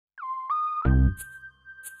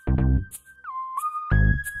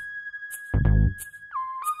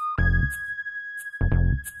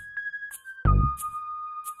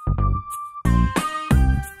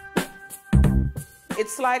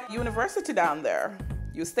It's like university down there.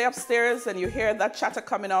 You stay upstairs and you hear that chatter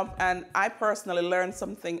coming up, and I personally learn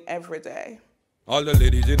something every day. All the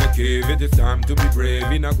ladies in the cave, it is time to be brave.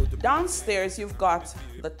 Downstairs, you've got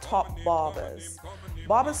the top barbers.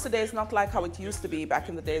 Barbers today is not like how it used to be back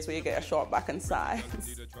in the days where you get a short back and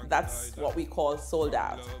sides. That's what we call sold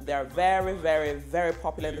out. They're very, very, very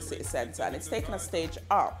popular in the city centre, and it's taken a stage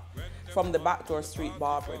up from the backdoor street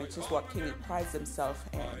barbering, which is what King prides himself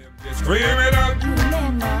in.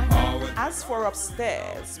 As for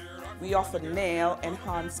upstairs, we offer nail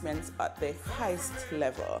enhancements at the highest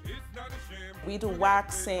level. We do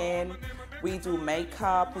waxing, we do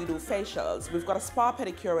makeup, we do facials. We've got a spa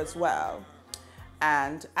pedicure as well.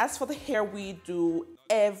 And as for the hair, we do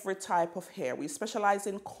every type of hair. We specialize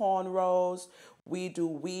in cornrows, we do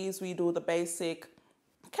weaves, we do the basic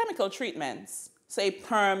chemical treatments, say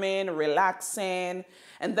perming, relaxing.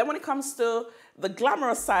 And then when it comes to the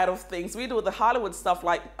glamorous side of things, we do the Hollywood stuff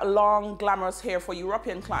like long, glamorous hair for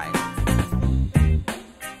European clients.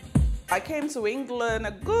 I came to England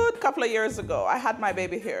a good couple of years ago. I had my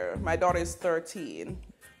baby here. My daughter is 13.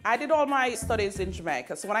 I did all my studies in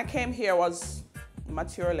Jamaica. So when I came here, I was a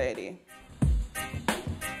mature lady.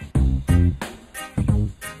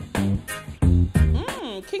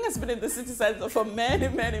 King has been in the city centre for many,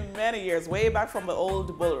 many, many years, way back from the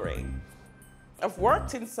old bull ring. I've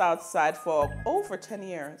worked in Southside for over 10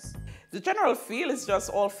 years. The general feel is just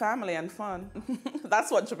all family and fun.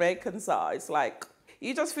 That's what Jamaicans are. It's like,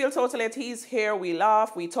 you just feel totally at ease here. We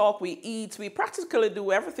laugh, we talk, we eat. We practically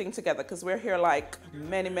do everything together because we're here like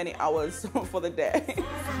many, many hours for the day.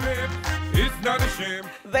 It's not a shame.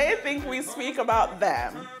 They think we speak about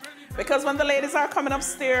them because when the ladies are coming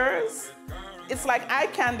upstairs, it's like eye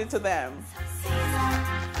candy to them.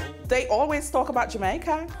 They always talk about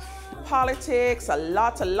Jamaica, politics, a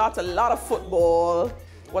lot of football,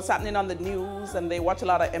 what's happening on the news, and they watch a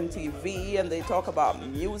lot of MTV and they talk about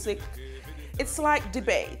music. It's like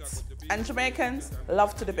debate, and Jamaicans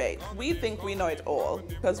love to debate. We think we know it all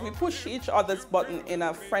because we push each other's button in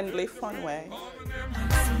a friendly, fun way.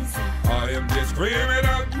 I am just screaming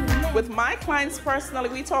out. With my clients personally,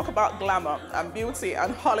 we talk about glamour and beauty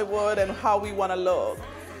and Hollywood and how we want to look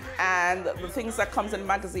and the things that comes in the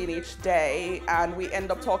magazine each day, and we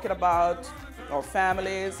end up talking about our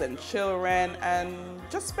families and children and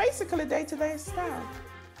just basically day-to-day stuff.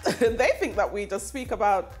 They think that we just speak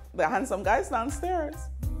about the handsome guys downstairs.